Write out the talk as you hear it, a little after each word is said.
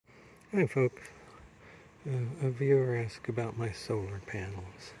Hi folks, a viewer asked about my solar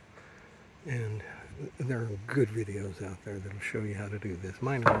panels, and there are good videos out there that will show you how to do this.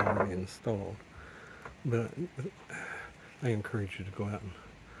 Mine are already installed, but I encourage you to go out and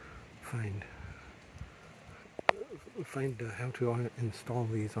find how to install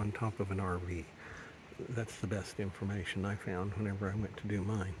these on top of an RV. That's the best information I found whenever I went to do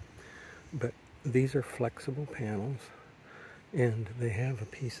mine. But these are flexible panels, and they have a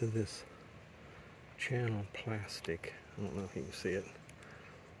piece of this channel plastic. I don't know if you can see it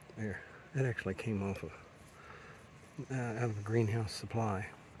there. That actually came off of out of a greenhouse supply.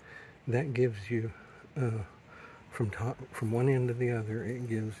 That gives you from one end to the other, it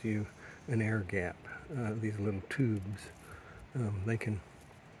gives you an air gap. These little tubes, they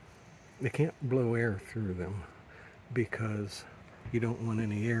can't blow air through them because you don't want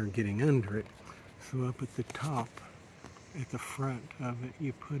any air getting under it. So up at the top, at the front of it,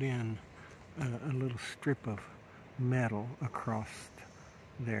 you put in a little strip of metal across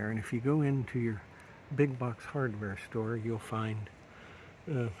there, and if you go into your big box hardware store, you'll find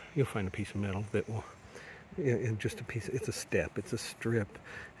a piece of metal that will, just a piece. It's a step, it's a strip,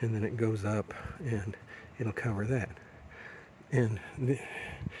 and then it goes up, and it'll cover that. And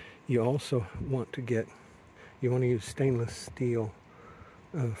you also want to use stainless steel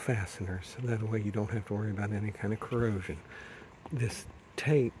fasteners. That way you don't have to worry about any kind of corrosion. This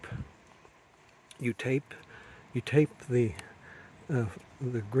tape. You tape the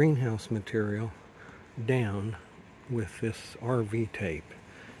greenhouse material down with this RV tape,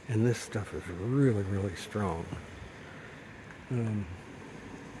 and this stuff is really, really strong. Let's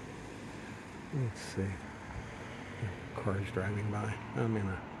see. Cars driving by. I'm in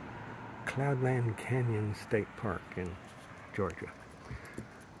a Cloudland Canyon State Park in Georgia.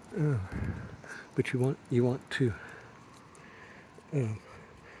 But you want to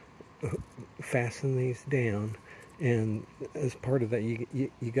fasten these down, and as part of that, you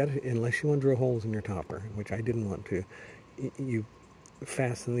got to, unless you want to drill holes in your topper, which I didn't want to, you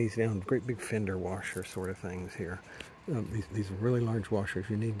fasten these down, great big fender washer sort of things here. These are really large washers.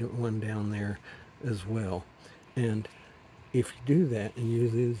 You need one down there as well. And if you do that and you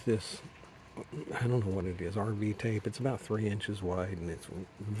use this, I don't know what it is, RV tape, it's about 3 inches wide, and it's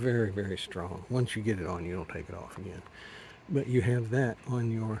very, very strong. Once you get it on, you don't take it off again. But you have that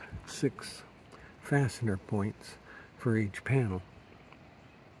on your 6 fastener points for each panel.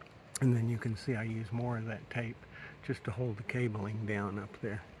 And then you can see I use more of that tape just to hold the cabling down up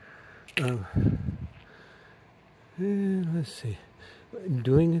there. Let's see.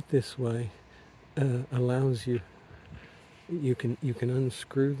 Doing it this way allows you can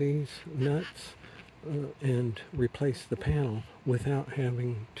unscrew these nuts and replace the panel without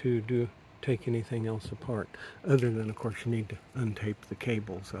having to take anything else apart, other than, of course, you need to untape the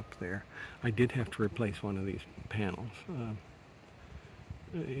cables up there. I did have to replace one of these panels. I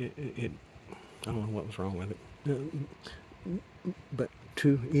don't know what was wrong with it. But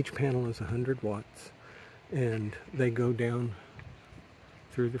each panel is 100 watts, and they go down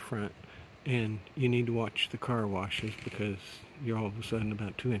through the front, and you need to watch the car washes because you're all of a sudden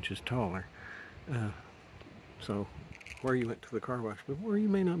about 2 inches taller. So where you went to the car wash, but where you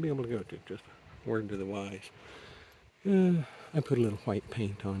may not be able to go to, just a word to the wise. I put a little white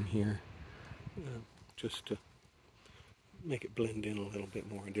paint on here just to make it blend in a little bit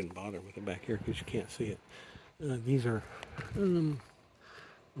more. I didn't bother with it back here because you can't see it. These are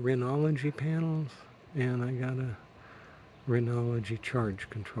Renology panels, and I got a Renology charge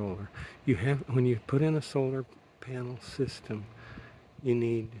controller. When you put in a solar panel system, you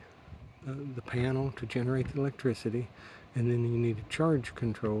need the panel to generate the electricity, and then you need a charge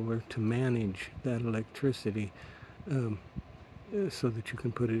controller to manage that electricity so that you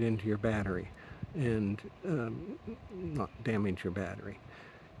can put it into your battery and not damage your battery.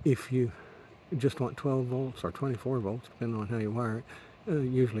 If you just want 12 volts or 24 volts, depending on how you wire it,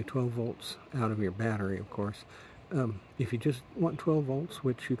 usually 12 volts out of your battery, of course. If you just want 12 volts,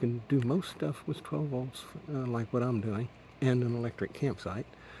 which you can do most stuff with 12 volts, like what I'm doing, and an electric campsite,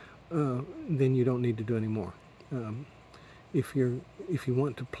 then you don't need to do any more. If you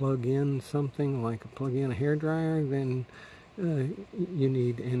want to plug in something like plug in a hairdryer, then you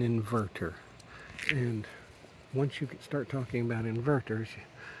need an inverter. And once you start talking about inverters,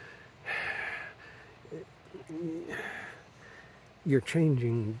 you're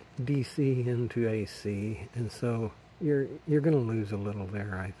changing DC into AC, and so you're going to lose a little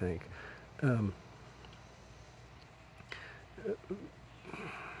there, I think.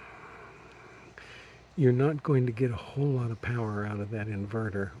 You're not going to get a whole lot of power out of that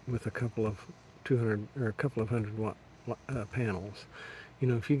inverter with a couple of 200 or a couple of 100 watt panels. You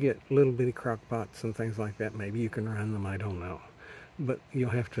know, if you get little bitty crock pots and things like that, maybe you can run them, I don't know. But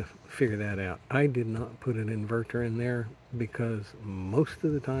you'll have to figure that out. I did not put an inverter in there because most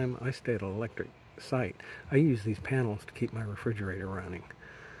of the time I stay at an electric site. I use these panels to keep my refrigerator running.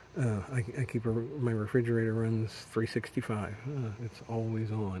 I keep my refrigerator runs 365. It's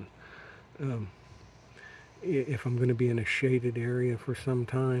always on. If I'm going to be in a shaded area for some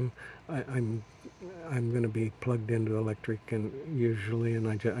time, I'm going to be plugged into electric, and usually, and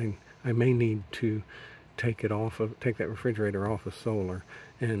I may need to take that refrigerator off of solar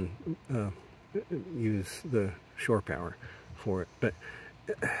and use the shore power for it. But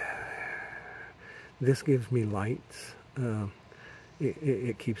this gives me lights.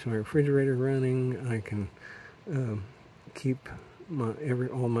 It keeps my refrigerator running. I can keep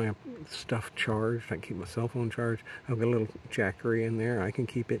all my stuff charged. I can keep my cell phone charged. I've got a little Jackery in there. I can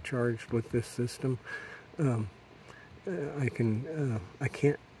keep it charged with this system. I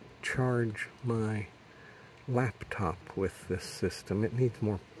can't charge my laptop with this system. It needs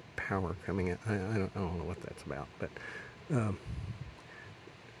more power coming in. I don't know what that's about, but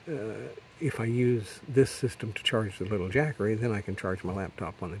if I use this system to charge the little Jackery, then I can charge my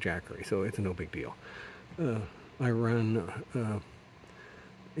laptop on the Jackery, so it's no big deal. I run,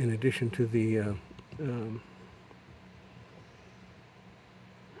 in addition to the,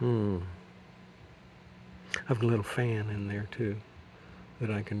 I've got a little fan in there too that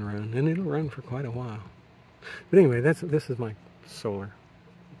I can run, and it'll run for quite a while. But anyway, this is my solar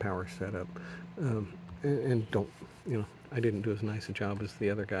power setup, and don't, you know, I didn't do as nice a job as the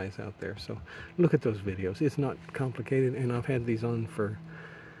other guys out there, so look at those videos. It's not complicated, and I've had these on for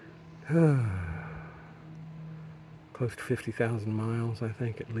close to 50,000 miles, I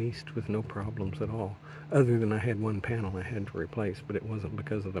think, at least, with no problems at all. Other than I had one panel I had to replace, but it wasn't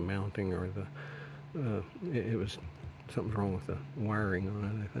because of the mounting or the, it was something wrong with the wiring on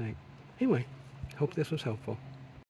it, I think. Anyway, hope this was helpful.